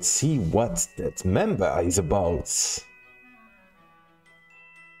 Let's see what that member is about.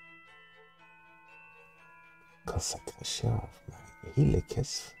 Consecration of Marie.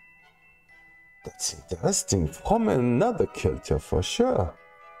 That's interesting, from another culture for sure.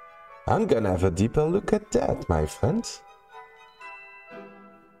 I'm gonna have a deeper look at that, my friend.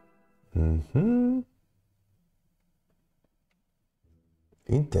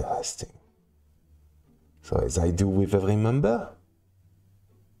 Interesting. So as I do with every member,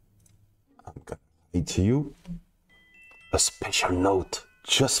 I'm gonna read to you a special note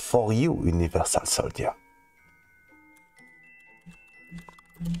just for you, Universal Soldier.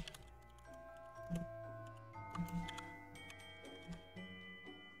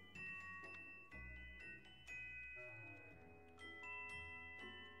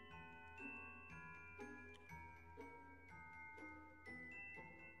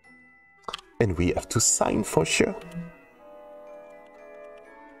 And we have to sign for sure.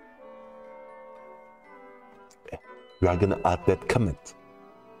 We are gonna add that comment.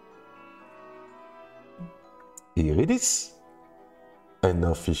 Here it is. And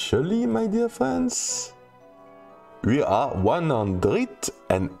officially, my dear friends, we are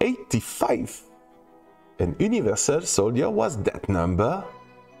 185. And Universal Soldier was that number.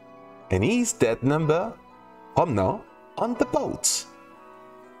 And he's that number from now on the boat.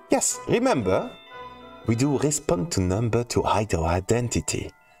 Yes, remember, we do respond to number to hide our identity,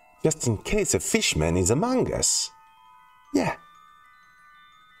 just in case a fishman is among us. Yeah.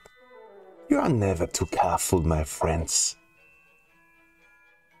 You are never too careful, my friends.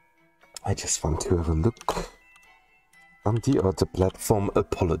 I just want to have a look on the other platform.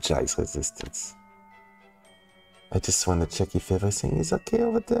 Apologize, Resistance. I just want to check if everything is okay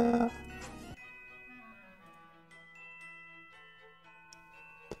over there.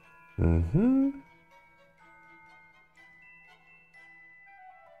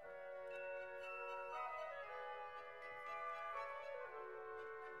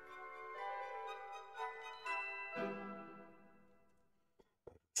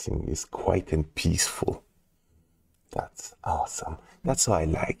 Everything is quiet and peaceful. That's awesome. That's how I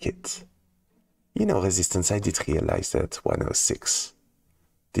like it. You know, Resistance, I did realize that 106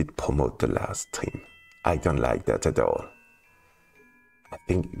 did promote the last stream. I don't like that at all. I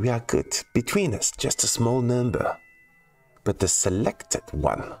think we are good. Between us, just a small number. But the selected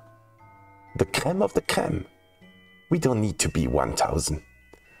one, the creme of the creme, we don't need to be 1000.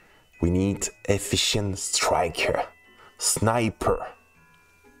 We need efficient striker, sniper,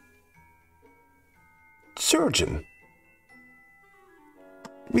 surgeon.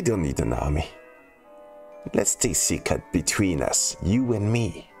 We don't need an army. Let's stay secret between us, you and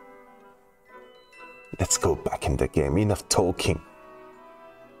me. Let's go back in the game. Enough talking.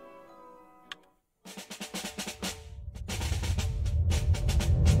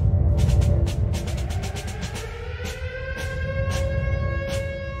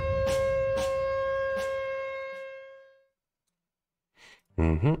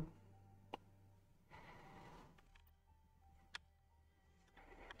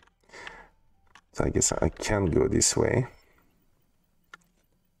 So I guess I can go this way.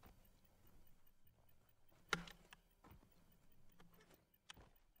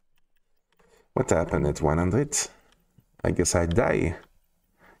 What happened at 100? I guess I die.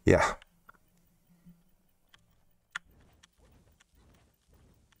 Yeah.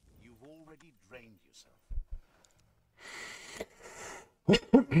 You've already drained yourself.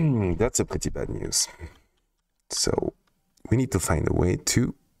 That's a pretty bad news. So we need to find a way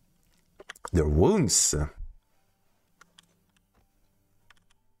to the wounds.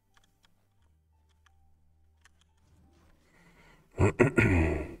 I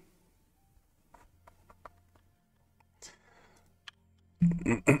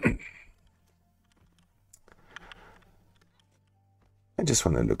just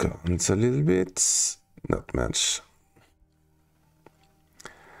want to look around a little bit. Not much.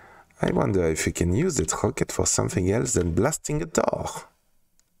 I wonder if we can use that rocket for something else than blasting a door.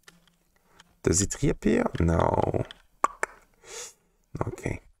 Does it reappear? No.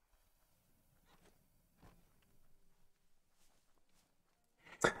 Okay.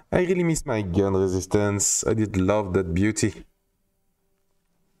 I really miss my gun resistance. I did love that beauty.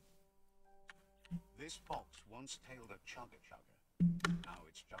 This box once tailed a chugger. Now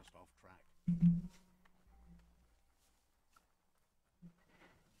it's just off track.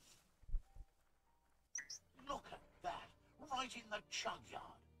 Look at that, right in the chug yard.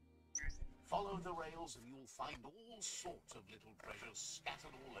 Follow the rails and you'll find all sorts of little treasures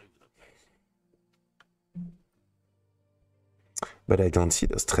scattered all over the place. But I don't see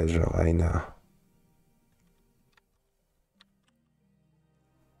those treasure right now.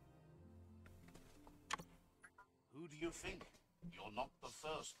 Who do you think? You're not the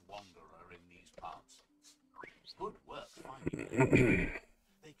first wanderer in these parts. Good work finding them.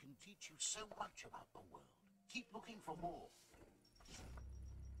 They can teach you so much about the world. Keep looking for more.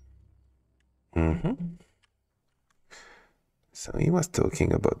 So he was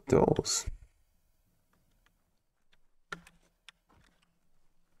talking about those.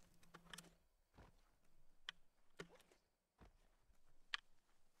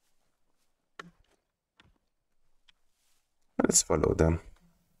 Let's follow them.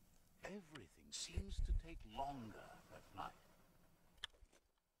 Everything seems to take longer at night.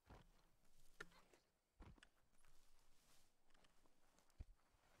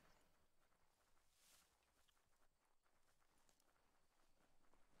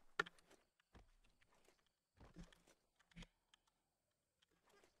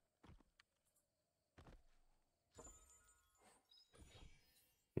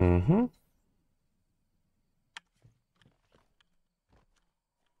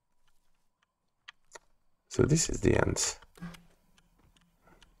 So this is the end.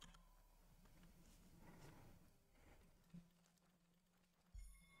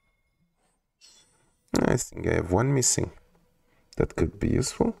 I think I have one missing. That could be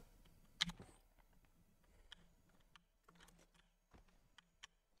useful.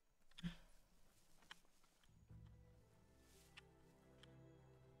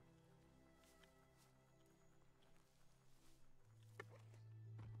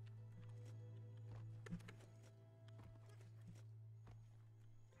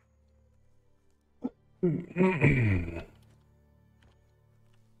 You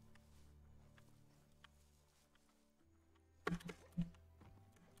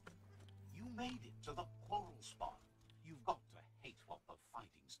made it to the quarrel spot. You've got to hate what the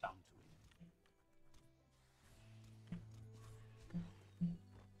fighting's done to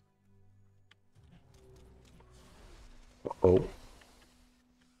it. Oh.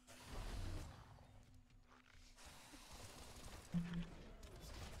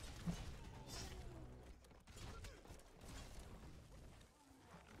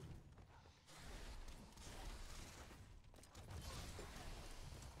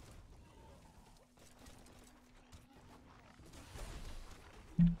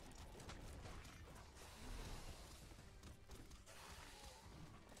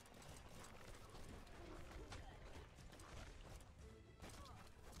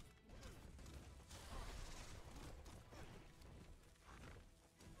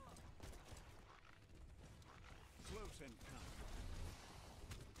 Close encounter.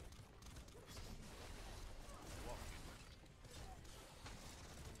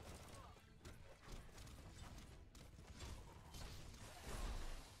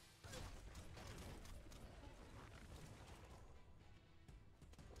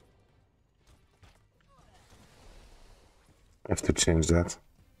 I have to change that.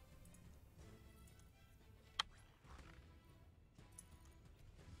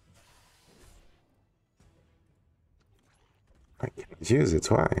 I can't use it,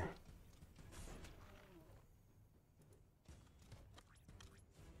 why?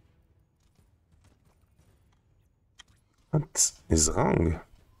 What is wrong?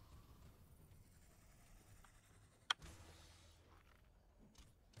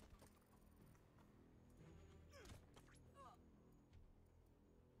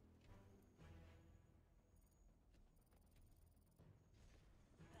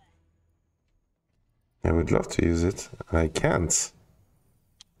 I would love to use it. I can't.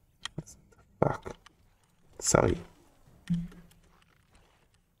 Fuck. Sorry.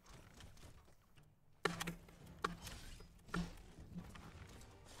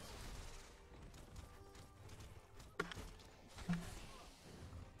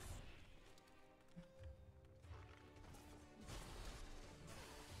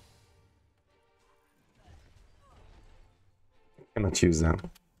 Cannot use them.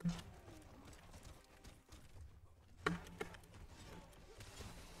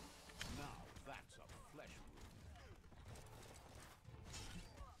 Now that's a flesh wound.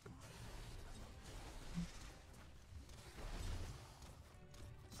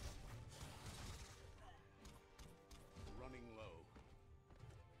 Running low.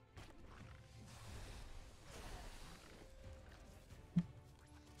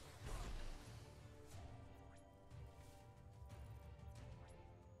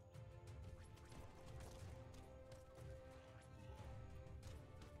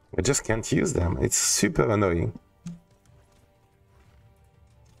 I just can't use them. It's super annoying.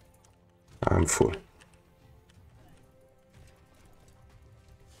 I'm full.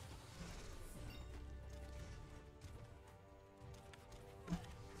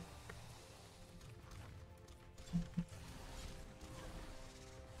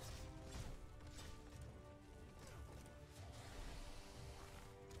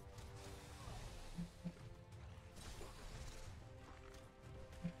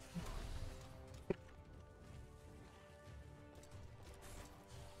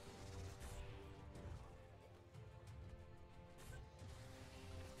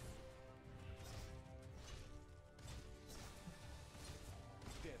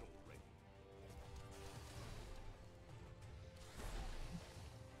 Dead already.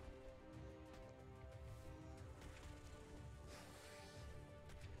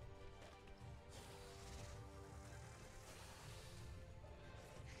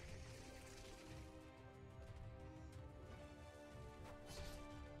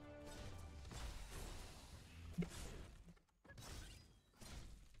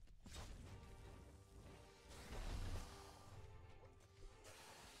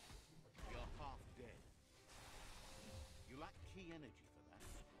 You're half dead. You lack key energy for that.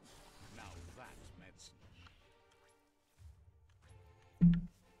 Now that's medicine.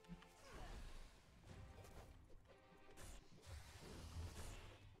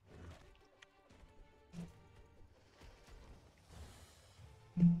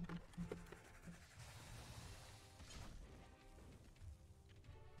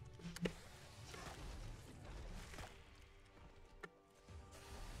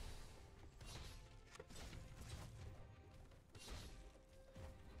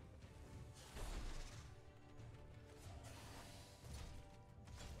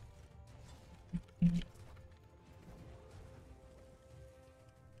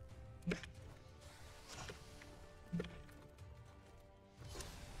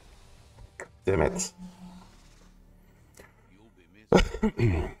 Damn it. You'll be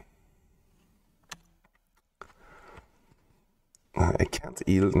missed. I can't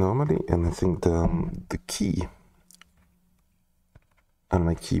heal normally, and I think the key and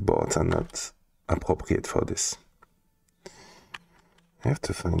my keyboards are not appropriate for this. I have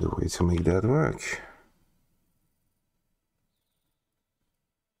to find a way to make that work.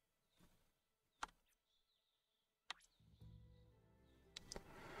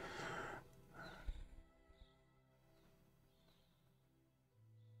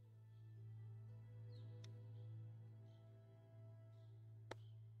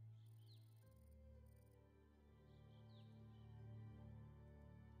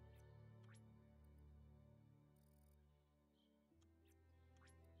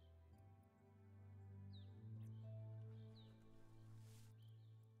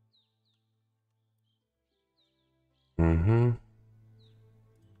 Mm-hmm.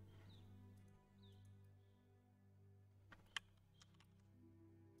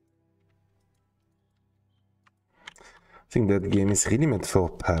 I think that game is really meant for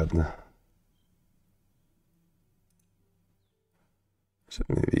pad. Should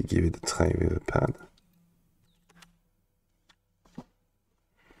maybe give it a try with a pad.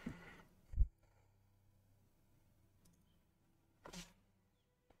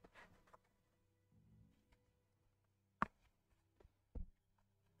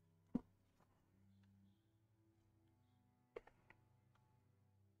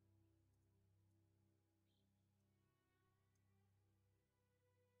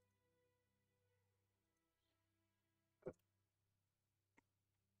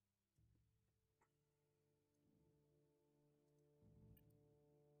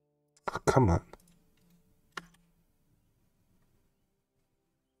 Oh, come on.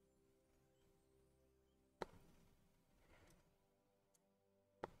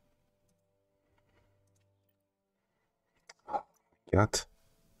 God.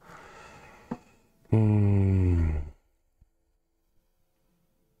 Hmm.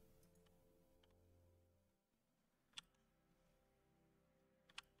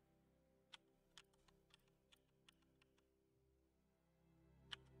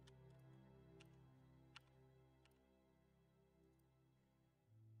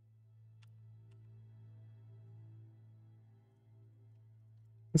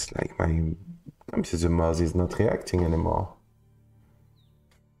 It's like my the mouse is not reacting anymore.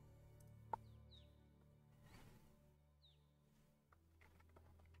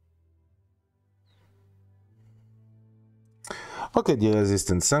 Okay, dear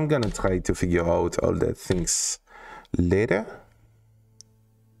resistance, I'm gonna try to figure out all the things later.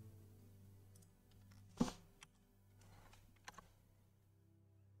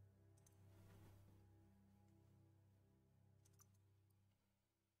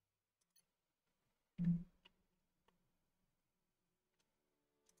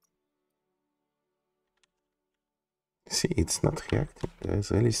 See, it's not reacting.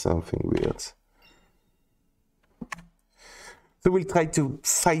 There's really something weird. So we'll try to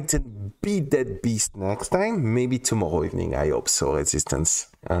fight and beat that beast next time. Maybe tomorrow evening, I hope so,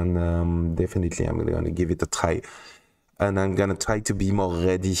 resistance. And definitely I'm going to give it a try. And I'm going to try to be more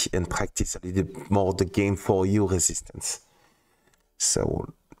ready and practice a little bit more the game for you, resistance.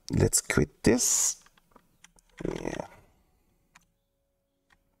 So let's quit this. Yeah.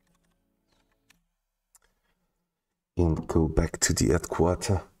 And go back to the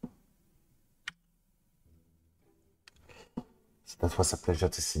headquarters. That was a pleasure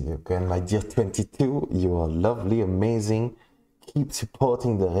to see you again, my dear 22. You are lovely, amazing. Keep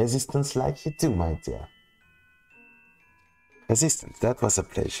supporting the resistance like you do, my dear. Resistance, that was a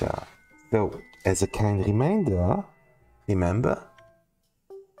pleasure. So, as a kind reminder, remember,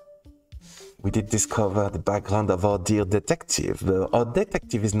 we did discover the background of our dear detective. Our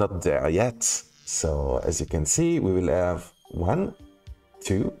detective is not there yet. So, as you can see, we will have 1,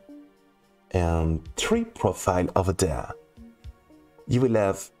 2, and 3 profiles over there. You will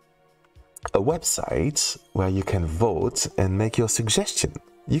have a website where you can vote and make your suggestion.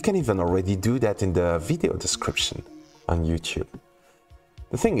 You can even already do that in the video description on YouTube.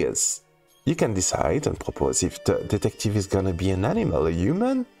 The thing is, you can decide and propose if the detective is gonna be an animal, a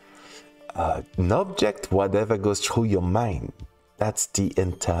human, an object, whatever goes through your mind. That's the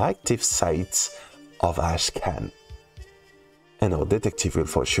interactive site of Ashcan. And our detective will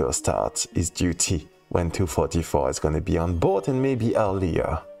for sure start his duty when 244 is going to be on board, and maybe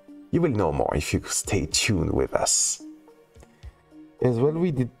earlier. You will know more if you stay tuned with us. As well,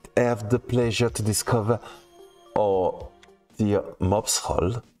 we did have the pleasure to discover our dear mob's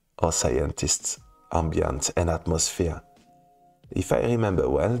role, our scientist, ambient and atmosphere. If I remember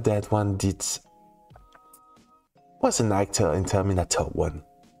well, that one was an actor in Terminator 1.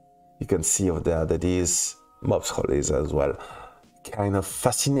 You can see over there that his mob's role is as well kind of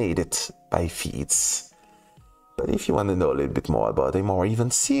fascinated by feeds. But if you want to know a little bit more about him or even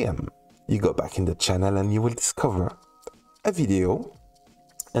see him, you go back in the channel and you will discover a video.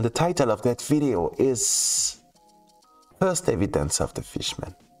 And the title of that video is First Evidence of the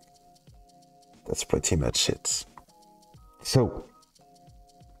Fishman. That's pretty much it. So,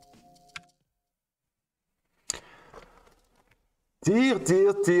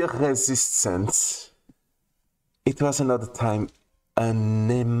 dear resistance, it was another time an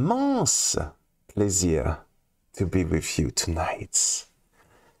immense pleasure to be with you tonight.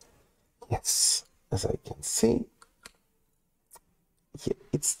 Yes, as I can see, yeah,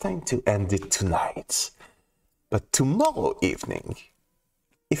 it's time to end it tonight. But tomorrow evening,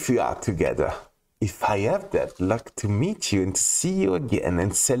 if we are together, if I have that luck to meet you and to see you again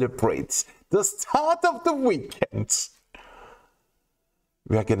and celebrate the start of the weekend,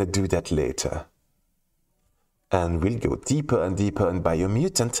 we are gonna do that later. And we'll go deeper and deeper in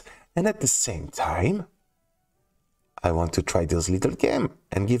Biomutant, and at the same time, I want to try this little game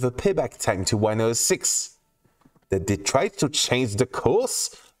and give a payback time to 106 that they tried to change the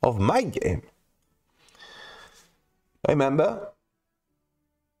course of my game. Remember,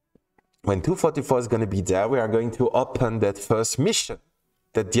 when 244 is going to be there, we are going to open that first mission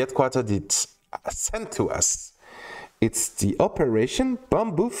that the headquarters did send to us. It's the Operation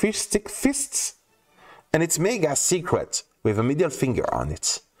Bamboo Fish Stick Fists. And it's mega secret with a middle finger on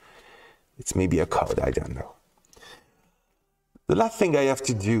it. It's maybe a code, I don't know. The last thing I have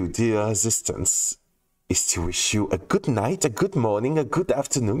to do, dear resistance, is to wish you a good night, a good morning, a good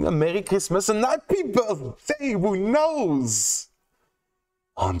afternoon, a Merry Christmas, a happy birthday, who knows?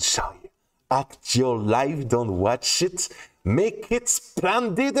 Enjoy. Act your life, don't watch it. Make it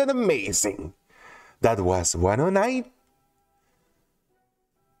splendid and amazing. That was 109.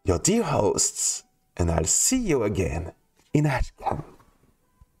 your dear hosts, and I'll see you again in Ashcan.